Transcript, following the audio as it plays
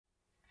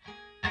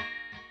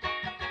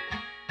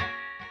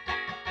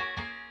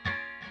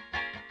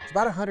It's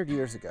about 100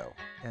 years ago,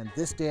 and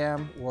this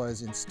dam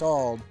was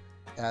installed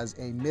as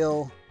a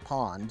mill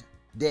pond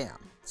dam.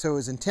 So it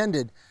was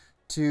intended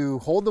to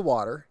hold the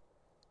water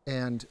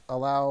and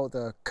allow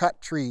the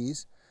cut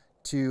trees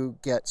to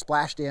get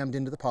splash dammed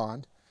into the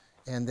pond,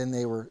 and then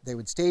they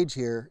would stage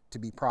here to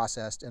be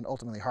processed and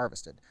ultimately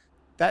harvested.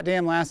 That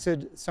dam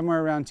lasted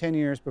somewhere around 10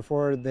 years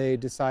before they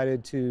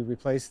decided to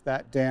replace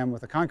that dam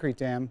with a concrete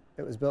dam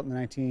that was built in the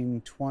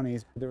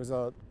 1920s. There was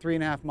a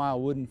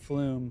 3.5-mile wooden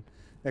flume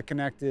that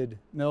connected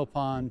Mill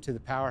Pond to the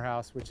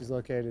powerhouse, which is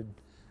located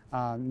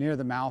near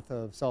the mouth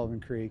of Sullivan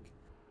Creek.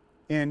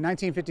 In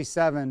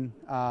 1957,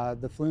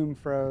 the flume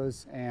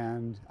froze,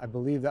 and I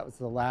believe that was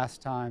the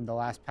last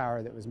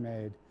power that was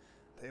made.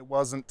 It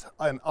wasn't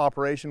an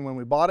operation when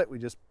we bought it. We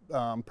just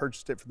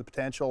purchased it for the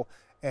potential,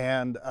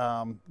 and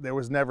it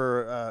was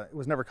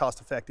never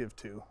cost effective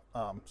to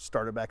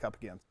start it back up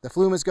again. The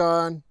flume is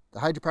gone,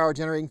 the hydropower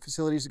generating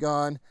facility is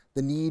gone,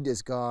 the need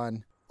is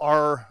gone.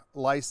 Our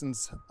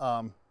license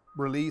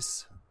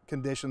release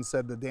conditions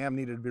said the dam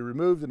needed to be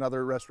removed and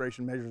other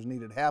restoration measures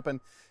needed to happen.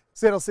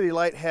 Seattle City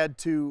Light had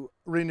to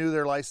renew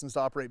their license to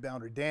operate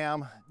Boundary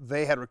Dam.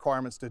 They had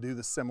requirements to do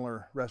the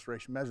similar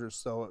restoration measures,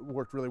 so it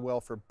worked really well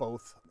for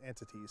both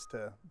entities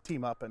to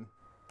team up and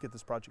get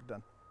this project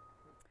done.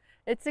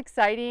 It's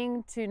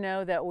exciting to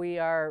know that we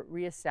are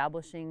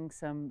reestablishing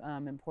some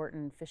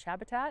important fish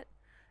habitat.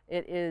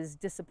 It is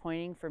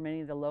disappointing for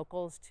many of the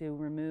locals to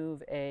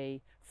remove a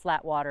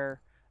flat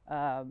water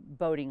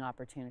boating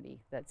opportunity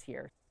that's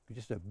here.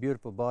 Just a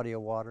beautiful body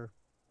of water.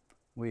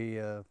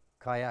 We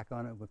kayak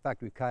on it. In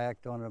fact, we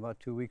kayaked on it about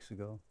 2 weeks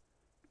ago.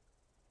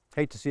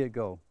 Hate to see it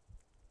go.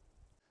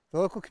 The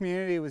local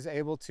community was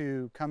able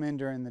to come in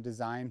during the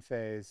design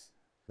phase.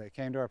 They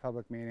came to our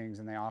public meetings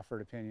and they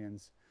offered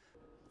opinions.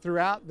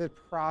 Throughout the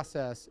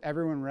process,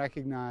 everyone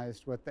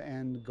recognized what the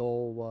end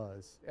goal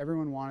was.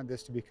 Everyone wanted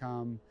this to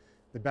become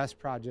the best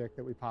project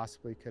that we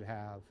possibly could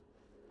have.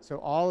 So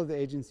all of the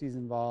agencies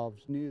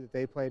involved knew that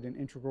they played an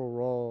integral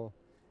role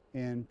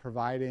in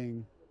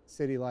providing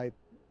City Light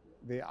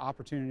the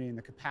opportunity and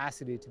the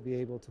capacity to be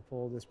able to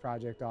pull this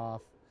project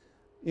off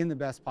in the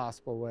best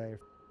possible way.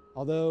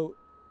 Although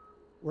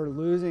we're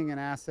losing an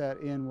asset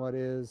in what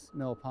is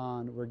Mill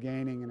Pond, we're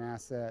gaining an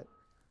asset.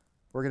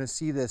 We're going to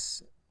see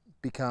this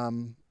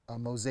become a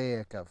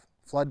mosaic of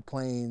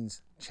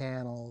floodplains,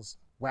 channels,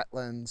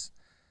 wetlands.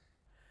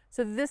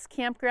 So this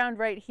campground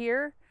right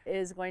here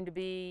is going to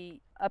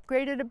be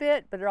upgraded a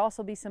bit, but there'll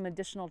also be some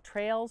additional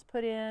trails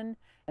put in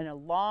and a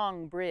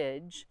long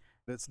bridge.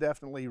 It's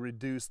definitely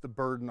reduced the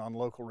burden on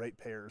local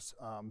ratepayers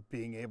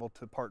being able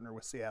to partner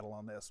with Seattle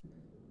on this.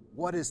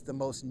 What is the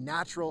most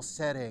natural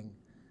setting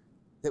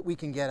that we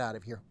can get out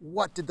of here?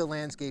 What did the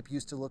landscape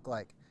used to look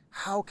like?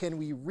 How can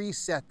we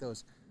reset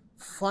those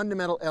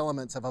fundamental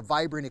elements of a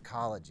vibrant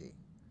ecology?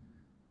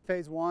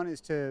 Phase one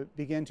is to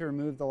begin to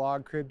remove the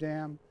log crib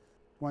dam.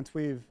 Once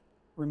we've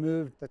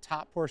removed the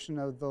top portion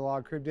of the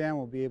log crib dam,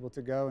 we'll be able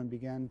to go and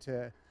begin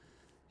to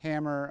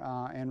hammer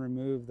and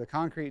remove the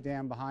concrete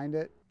dam behind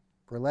it.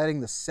 We're letting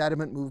the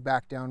sediment move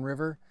back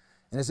downriver,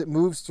 and as it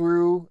moves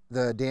through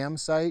the dam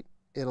site,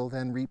 it'll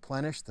then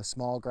replenish the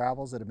small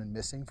gravels that have been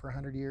missing for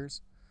 100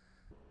 years.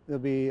 There'll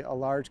be a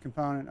large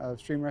component of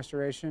stream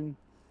restoration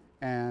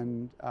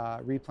and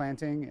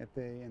replanting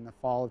in the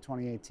fall of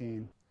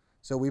 2018.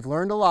 So we've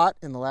learned a lot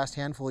in the last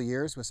handful of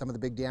years with some of the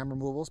big dam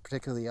removals,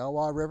 particularly the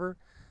Elwha River,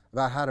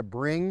 about how to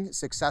bring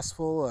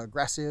successful,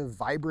 aggressive,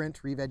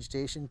 vibrant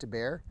revegetation to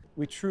bear.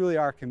 We truly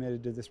are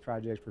committed to this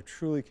project. We're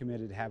truly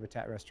committed to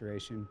habitat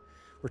restoration.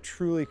 We're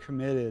truly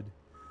committed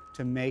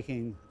to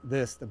making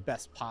this the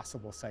best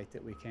possible site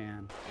that we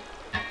can.